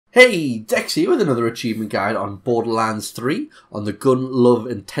Hey, Dex here with another achievement guide on Borderlands 3 on the Gun, Love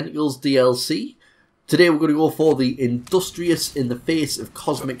and Tentacles DLC. Today we're going to go for the Industrious in the Face of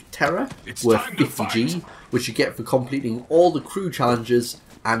Cosmic Terror worth 50G, which you get for completing all the crew challenges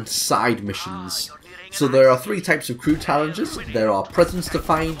and side missions. So there are three types of crew challenges. There are presents to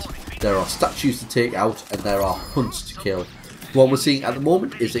find, there are statues to take out, and there are hunts to kill. The one we're seeing at the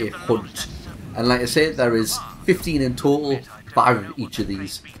moment is a hunt. And like I said, there is 15 in total, 5 of each of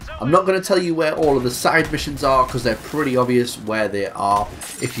these. I'm not going to tell you where all of the side missions are because they're pretty obvious where they are.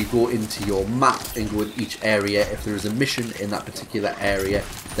 If you go into your map and go in each area, if there is a mission in that particular area,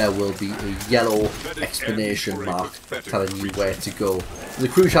 there will be a yellow explanation mark telling you where to go. The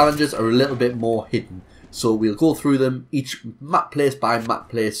crew challenges are a little bit more hidden, so we'll go through them each map place by map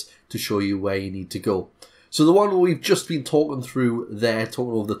place to show you where you need to go. So the one we've just been talking through there,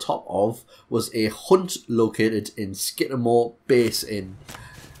 talking over the top of, was a hunt located in Skittermaw Basin.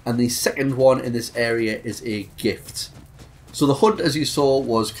 And the second one in this area is a gift. So the hunt, as you saw,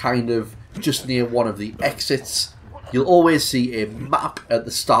 was kind of just near one of the exits. You'll always see a map at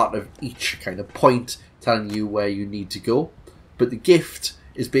the start of each kind of point telling you where you need to go. But the gift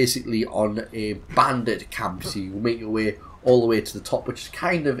is basically on a bandit camp, so you make your way all the way to the top, which is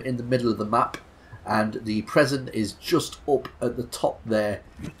kind of in the middle of the map. And the present is just up at the top there.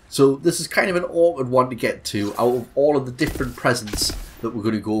 So this is kind of an awkward one to get to. Out of all of the different presents that we're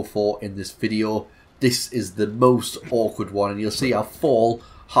going to go for in this video, this is the most awkward one, and you'll see I'll fall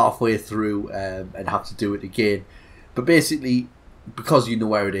halfway through and have to do it again. But basically, because you know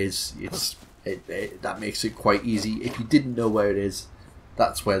where it is, that makes it quite easy. If you didn't know where it is,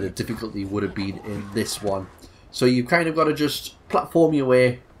 that's where the difficulty would have been in this one. So you've kind of got to just platform your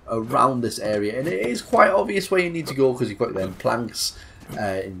way around this area, and it is quite obvious where you need to go because you've got them planks,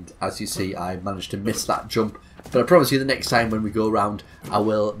 and as you see I managed to miss that jump, but I promise you the next time when we go around I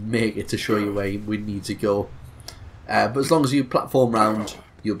will make it to show you where we need to go. But as long as you platform round,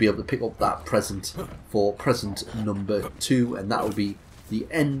 you'll be able to pick up that present for present number 2, and that will be the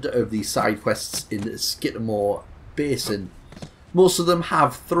end of the side quests in Skittermaw Basin. Most of them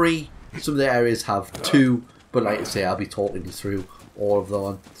have 3, some of the areas have 2, but like I say, I'll be talking you through all of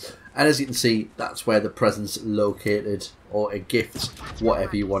them. And as you can see, that's where the present's located, or a gift,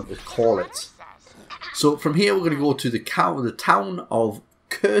 whatever you want to call it. So from here we're going to go to the town of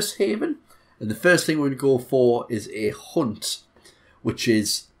Cursehaven, and the first thing we're going to go for is a hunt, which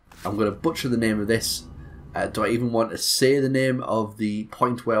is, I'm going to butcher the name of this. Do I even want to say the name of the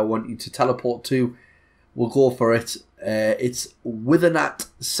point where I want you to teleport to? We'll go for it. It's Withernat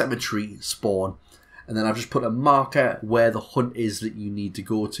Cemetery spawn. And then I've just put a marker where the hunt is that you need to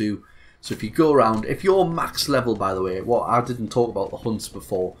go to. So if you go around, if you're max level, by the way, I didn't talk about the hunts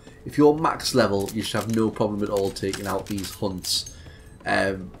before. If you're max level, you should have no problem at all taking out these hunts.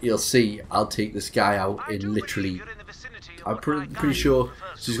 You'll see I'll take this guy out in literally, I'm pretty sure,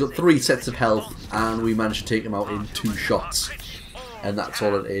 so he's got 3 sets of health, and we managed to take him out in 2 shots. And that's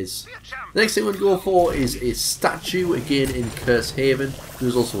all it is. The next thing we're going to go for is a statue, again in Cursehaven.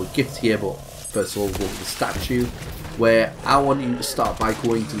 There's also a gift here, but first of all, we'll go to the statue, where I want you to start by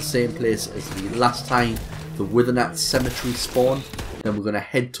going to the same place as the last time, the Withernat Cemetery spawn. Then we're going to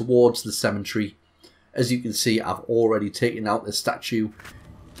head towards the cemetery. As you can see, I've already taken out the statue.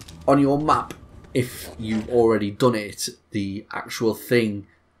 On your map, if you've already done it, the actual thing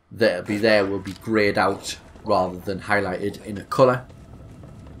that'll be there will be greyed out rather than highlighted in a colour.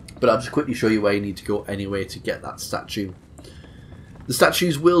 But I'll just quickly show you where you need to go anyway to get that statue. The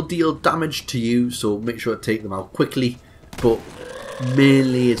statues will deal damage to you, so make sure to take them out quickly, but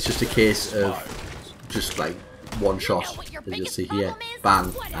mainly it's just a case of just like one shot, as you'll see here,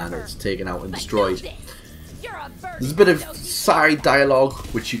 bang, and it's taken out and destroyed. There's a bit of side dialogue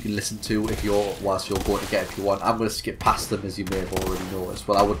which you can listen to whilst you're going to get if you want. I'm going to skip past them, as you may have already noticed.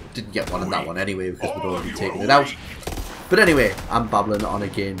 Well, didn't get one in that one anyway because we'd already taken it out. But anyway, I'm babbling on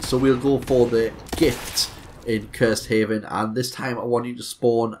again, so we'll go for the gift in Cursehaven, and this time I want you to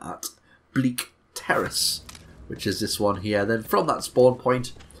spawn at Bleak Terrace, which is this one here. Then from that spawn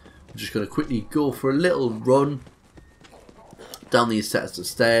point, I'm just going to quickly go for a little run down these sets of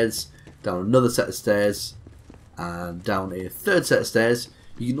stairs, down another set of stairs, and down a 3rd set of stairs.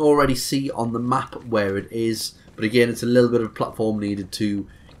 You can already see on the map where it is, but again, it's a little bit of platform needed to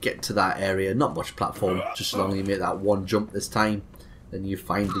get to that area. Not much platform, just as long as you make that one jump this time, then you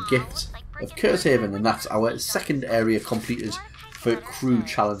find the gift of Cursehaven, and that's our second area completed for crew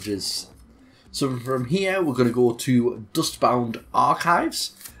challenges. So from here we're going to go to Dustbound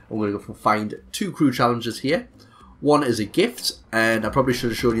Archives, and we're going to go find 2 crew challenges here. One is a gift, and I probably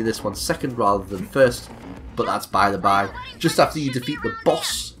should have shown you this one second rather than first, but that's by the by. Just after you defeat the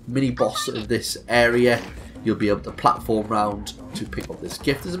boss, mini-boss of this area, you'll be able to platform round to pick up this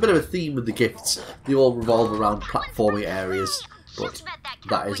gift. There's a bit of a theme with the gifts. They all revolve around platforming areas, but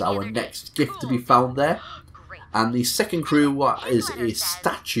that is our next gift to be found there. And the second crew is a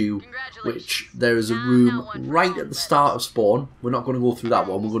statue, which there is a room right at the start of spawn. We're not going to go through that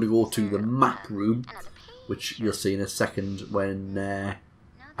one. We're going to go to the map room, which you'll see in a second when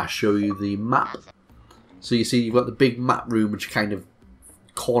I show you the map. So you see you've got the big map room, which kind of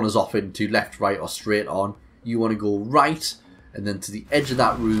corners off into left, right or straight on. You want to go right and then to the edge of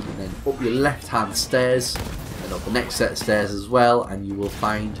that room and then up your left hand stairs and up the next set of stairs as well, and you will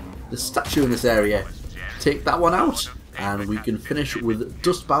find the statue in this area. Take that one out and we can finish with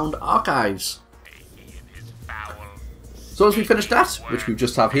Dustbound Archives. So as we finish that, which we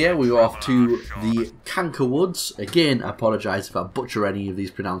just have here, we go off to the Crankerwoods. Again, I apologise if I butcher any of these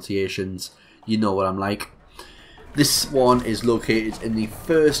pronunciations. You know what I'm like. This one is located in the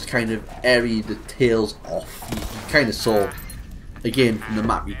first kind of area that tails off. You kind of saw, again from the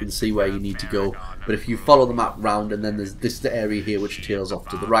map, you can see where you need to go. But if you follow the map round, and then there's this area here which tails off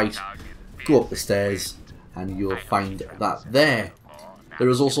to the right, go up the stairs and you'll find that there. There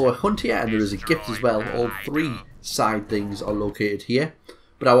is also a hunt here and there is a gift as well. All three side things are located here.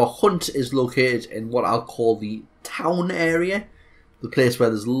 But our hunt is located in what I'll call the town area. The place where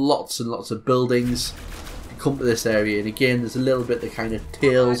there's lots and lots of buildings. Come to this area, and again there's a little bit that kind of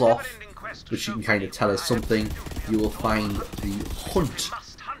tails off, which you can kind of tell us something. You will find the hunt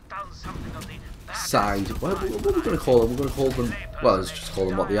side. What are we going to call them? We're going to call them, well, let's just call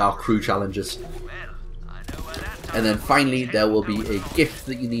them what they are, crew challenges. And then finally there will be a gift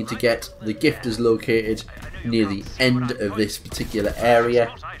that you need to get. The gift is located near the end of this particular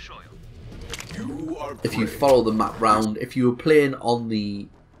area. If you follow the map round, if you were playing on the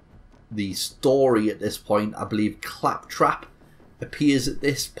story at this point, I believe Claptrap appears at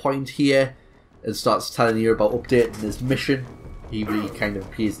this point here and starts telling you about updating his mission. He really kind of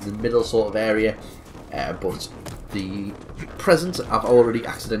appears in the middle sort of area, but the present I've already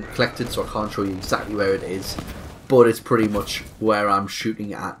accidentally collected, so I can't show you exactly where it is, but it's pretty much where I'm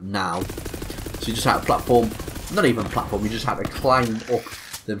shooting at now. So you just had to platform, not even platform, you just had to climb up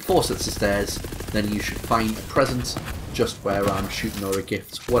then 4 sets of stairs, then you should find a present just where I'm shooting, or a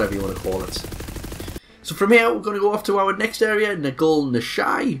gift, whatever you want to call it. So from here we're going to go off to our next area, Negul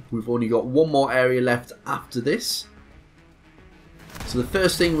Neshai. We've only got one more area left after this. So the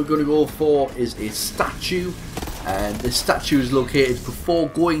first thing we're going to go for is a statue, and this statue is located before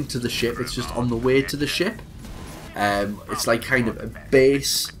going to the ship. It's just on the way to the ship. It's like kind of a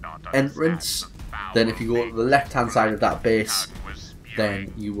base entrance. Then if you go to the left hand side of that base,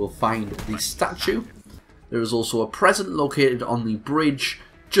 then you will find the statue. There is also a present located on the bridge,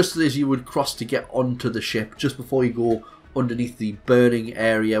 just as you would cross to get onto the ship. Just before you go underneath the burning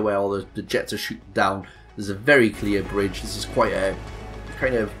area where all the jets are shooting down, there's a very clear bridge. This is quite a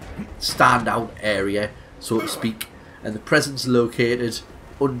kind of standout area, so to speak. And the present's located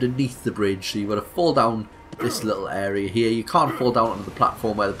underneath the bridge, so you've got to fall down this little area here. You can't fall down onto the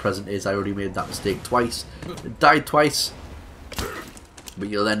platform where the present is. I already made that mistake twice. I died twice. But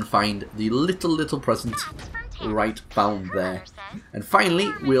you'll then find the little present right found there. And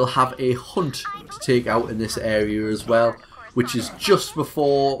finally we'll have a hunt to take out in this area as well, which is just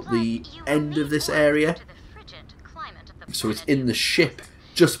before the end of this area. So it's in the ship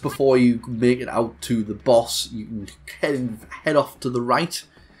just before you make it out to the boss. You can head off to the right.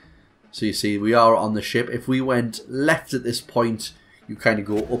 So you see we are on the ship. If we went left at this point, you kind of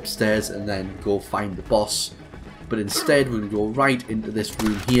go upstairs and then go find the boss. But instead we're going to go right into this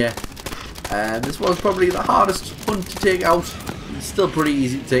room here, and this was probably the hardest hunt to take out. It's still pretty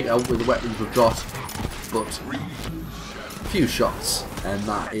easy to take out with the weapons we've got, but a few shots and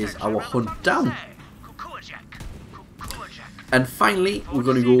that is our hunt down. And finally we're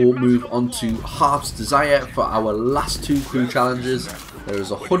going to go move on to Heart's Desire for our last 2 crew challenges. There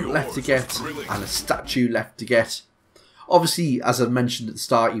is a hunt left to get and a statue left to get. Obviously, as I mentioned at the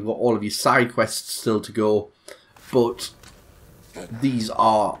start, you've got all of your side quests still to go, but these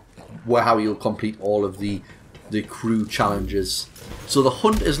are how you'll complete all of the crew challenges. So the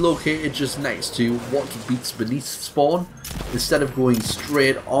hunt is located just next to what beats beneath spawn. Instead of going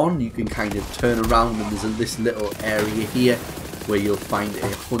straight on, you can kind of turn around, and there's this little area here where you'll find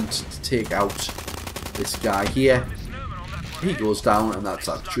a hunt to take out this guy here. He goes down, and that's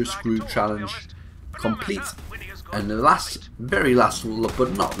our crew challenge complete. And the last, very last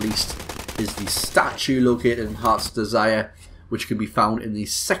but not least, is the statue located in Heart's Desire, which can be found in the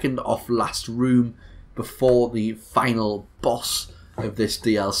second off last room before the final boss of this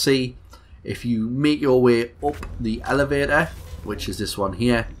DLC. If you make your way up the elevator, which is this one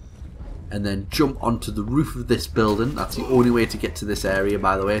here, and then jump onto the roof of this building, that's the only way to get to this area,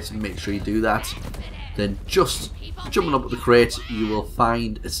 by the way, so make sure you do that. Then just jumping up at the crate, you will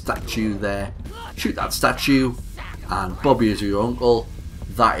find a statue there. Shoot that statue, and Bobby is your uncle.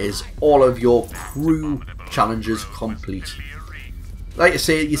 That is all of your crew challenges complete. Like I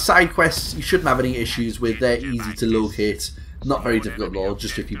say, your side quests you shouldn't have any issues with. They're easy to locate, not very difficult at all,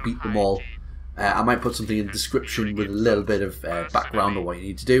 just if you beat them all. I might put something in the description with a little bit of background on what you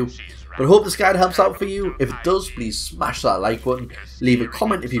need to do. But I hope this guide helps out for you. If it does, please smash that like button. Leave a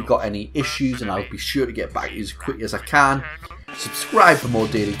comment if you've got any issues, and I'll be sure to get back to you as quick as I can. Subscribe for more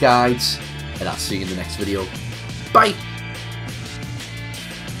daily guides, and I'll see you in the next video. Bye!